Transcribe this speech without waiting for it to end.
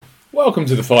Welcome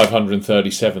to the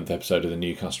 537th episode of the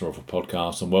New Customer Offer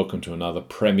podcast, and welcome to another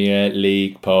Premier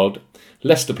League pod.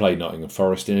 Leicester play Nottingham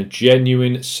Forest in a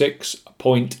genuine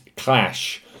 6-point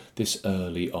clash this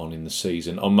early on in the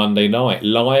season on Monday night,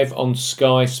 live on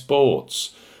Sky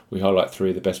Sports. We highlight three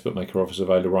of the best bookmaker offers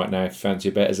available right now if you fancy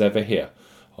a bet as ever here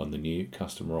on the New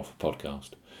Customer Offer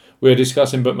podcast. We are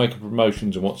discussing bookmaker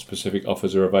promotions and what specific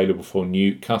offers are available for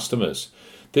new customers.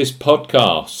 This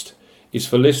podcast is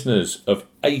for listeners of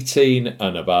 18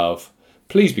 and above.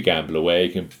 Please be gamble aware. You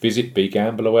can visit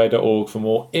begambleaware.org for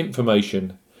more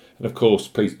information. And of course,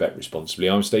 please bet responsibly.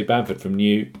 I'm Steve Bamford from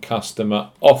New Customer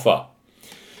Offer.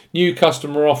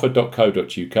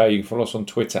 newcustomeroffer.co.uk. You can follow us on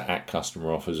Twitter at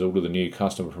Customer Offers. All of the new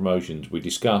customer promotions we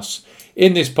discuss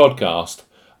in this podcast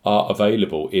are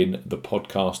available in the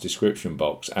podcast description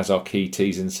box as our key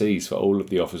T's and C's for all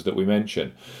of the offers that we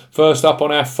mention. First up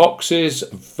on our Foxes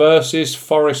versus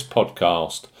Forest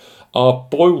podcast are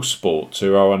Boyle Sports,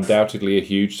 who are undoubtedly a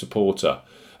huge supporter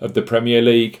of the Premier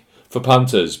League for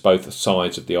punters both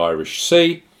sides of the Irish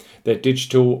Sea. Their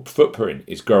digital footprint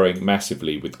is growing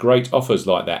massively with great offers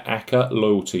like their ACCA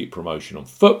loyalty promotion on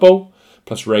football,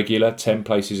 plus regular 10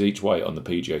 places each way on the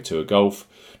PGA Tour Golf,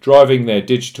 driving their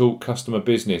digital customer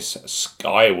business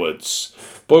skywards.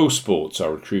 Boyle Sports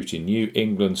are recruiting New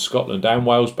England, Scotland and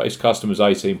Wales-based customers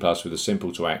 18 plus with a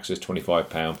simple to access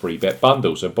 £25 free bet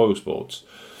bundle. So Boyle Sports,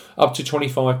 up to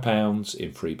 £25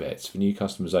 in free bets for new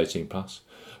customers 18 plus.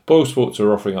 Boyle Sports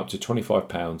are offering up to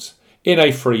 £25 in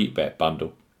a free bet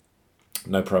bundle.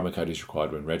 No promo code is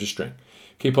required when registering.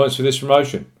 Key points for this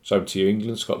promotion. It's open to you,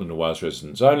 England, Scotland and Wales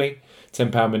residents only.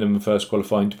 £10 minimum first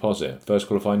qualifying deposit. First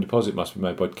qualifying deposit must be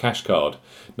made by cash card.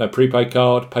 No prepaid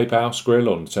card, PayPal, Skrill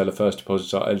or Nutella first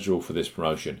deposits are eligible for this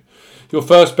promotion. Your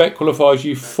first bet qualifies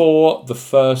you for the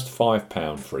first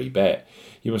 £5 free bet.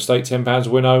 You must stake £10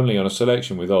 win only on a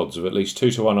selection with odds of at least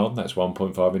 2 to 1 on, that's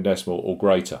 1.5 in decimal or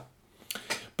greater.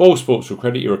 Boyle Sports will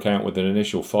credit your account with an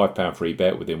initial £5 free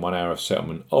bet within 1 hour of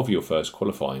settlement of your first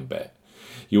qualifying bet.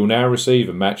 You will now receive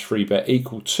a match free bet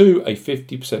equal to a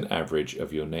 50% average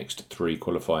of your next 3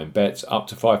 qualifying bets up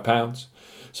to £5.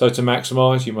 So to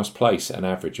maximise, you must place an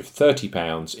average of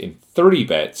 £30 in 3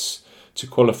 bets to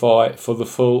qualify for the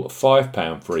full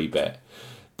 £5 free bet.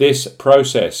 This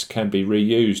process can be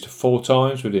reused 4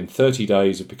 times within 30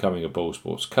 days of becoming a Boyle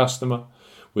Sports customer,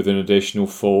 with an additional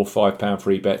 4 £5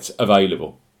 free bets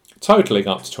available, totalling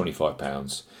up to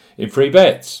 £25 in free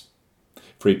bets.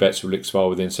 Free bets will expire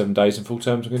within 7 days and full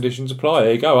terms and conditions apply.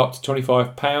 There you go, up to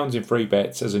 £25 in free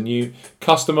bets as a new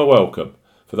customer welcome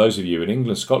for those of you in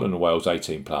England, Scotland and Wales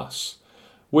 18 plus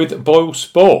with Boyle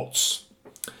Sports.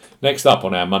 Next up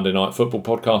on our Monday Night Football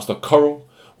podcast are Coral,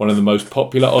 one of the most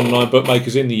popular online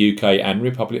bookmakers in the UK and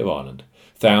Republic of Ireland.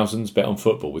 Thousands bet on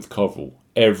football with Coral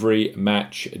every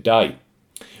match day.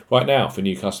 Right now, for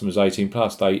new customers 18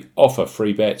 plus, they offer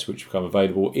free bets which become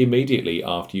available immediately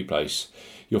after you place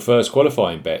your first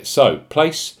qualifying bet. So,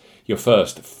 place your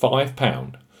first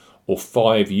 £5 or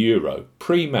 €5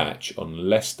 pre-match on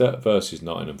Leicester versus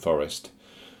Nottingham Forest.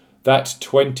 That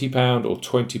 £20 or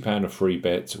 £20 of free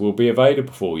bets will be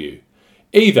available for you,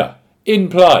 either in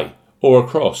play or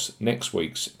across next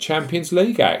week's Champions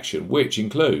League action, which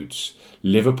includes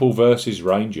Liverpool versus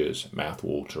Rangers,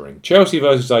 mouth-watering, Chelsea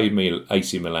versus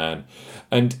AC Milan,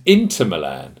 and Inter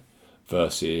Milan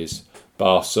versus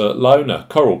Barcelona.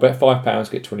 Coral, bet £5,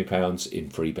 get £20 in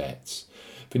free bets.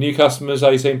 For new customers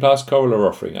 18 plus, Coral are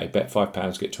offering a bet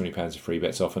 £5, get £20 in free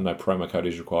bets offer. No promo code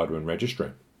is required when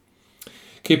registering.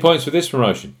 Key points for this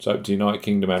promotion. It's open to United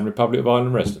Kingdom and Republic of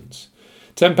Ireland residents.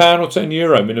 £10 or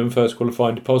 €10 minimum first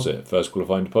qualifying deposit. First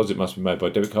qualifying deposit must be made by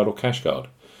debit card or cash card.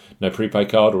 No prepaid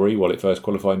card or e-wallet first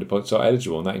qualifying deposits are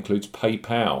eligible, and that includes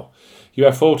PayPal. You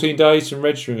have 14 days from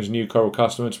registering as a new Coral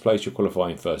customer to place your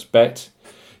qualifying first bet.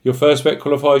 Your first bet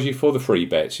qualifies you for the free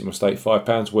bets. You must stake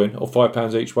 £5 win or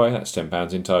 £5 each way, that's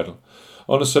 £10 in total,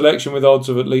 on a selection with odds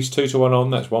of at least 2 to 1 on,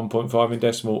 that's 1.5 in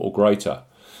decimal or greater.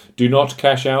 Do not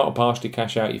cash out or partially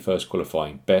cash out your first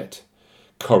qualifying bet.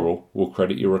 Coral will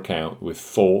credit your account with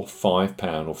 4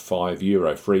 £5 or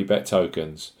 €5 free bet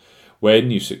tokens when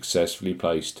you successfully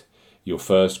placed your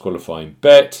first qualifying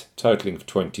bet, totaling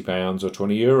 £20 or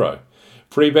 €20.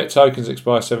 Free bet tokens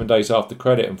expire 7 days after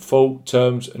credit and full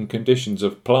terms and conditions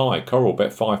apply. Coral,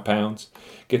 bet £5,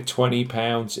 get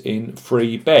 £20 in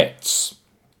free bets.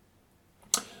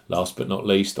 Last but not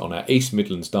least, on our East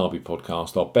Midlands Derby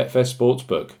podcast, our Betfair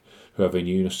Sportsbook, who have a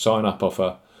new sign-up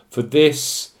offer for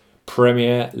this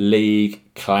Premier League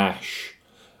clash.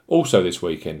 Also this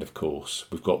weekend, of course,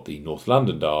 we've got the North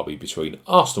London Derby between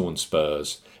Arsenal and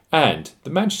Spurs and the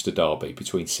Manchester derby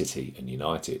between City and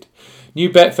United. New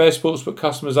Betfair Sportsbook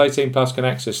customers 18 plus can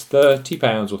access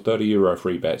 £30 or €30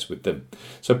 free bets with them.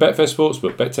 So Betfair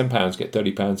Sportsbook, bet £10, get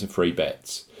 £30 in free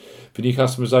bets. For new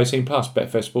customers 18 plus,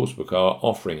 Betfair Sportsbook are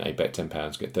offering a bet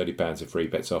 £10, get £30 in free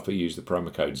bets offer. Use the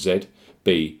promo code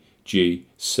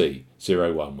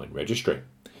ZBGC01 when registering.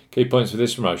 Key points for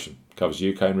this promotion: covers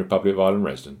UK and Republic of Ireland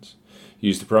residents.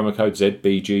 Use the promo code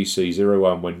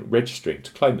ZBGC01 when registering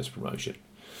to claim this promotion.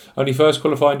 Only first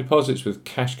qualifying deposits with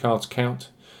cash cards count.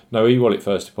 No e-wallet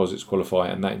first deposits qualify,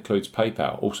 and that includes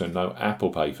PayPal. Also no Apple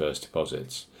Pay first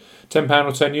deposits. £10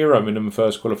 or €10 minimum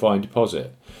first qualifying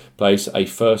deposit. Place a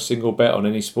first single bet on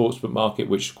any sportsbook market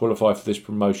which to qualify for this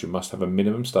promotion must have a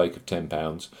minimum stake of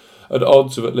 £10 at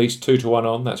odds of at least 2 to 1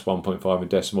 on, that's 1.5 in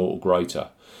decimal or greater.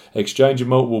 Exchange of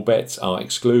multiple bets are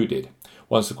excluded.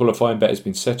 Once the qualifying bet has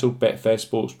been settled, Betfair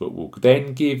Sportsbook will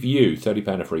then give you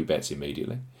 £30 of free bets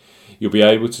immediately. You'll be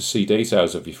able to see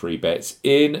details of your free bets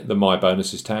in the My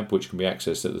Bonuses tab, which can be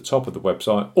accessed at the top of the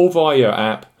website or via your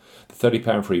app. The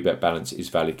 £30 free bet balance is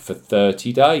valid for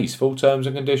 30 days. Full terms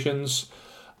and conditions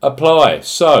apply.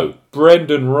 So,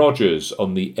 Brendan Rodgers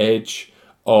on the edge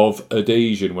of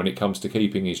adhesion when it comes to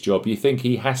keeping his job. You think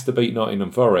he has to beat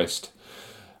Nottingham Forest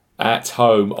at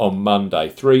home on Monday.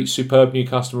 3 superb new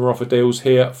customer offer deals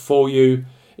here for you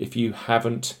if you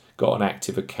haven't got an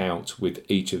active account with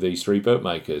each of these 3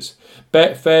 bookmakers.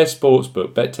 Betfair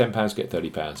Sportsbook, bet £10, get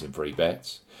 £30 in free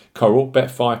bets. Coral, bet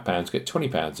 £5, get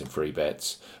 £20 in free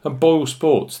bets. And Boyle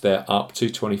Sports, they're up to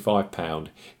 £25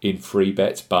 in free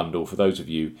bets bundle for those of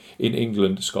you in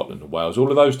England, Scotland and Wales. All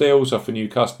of those deals are for new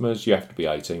customers. You have to be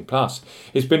 18 plus.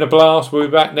 It's been a blast. We'll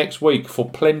be back next week for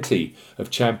plenty of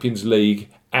Champions League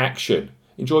action.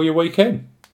 Enjoy your weekend.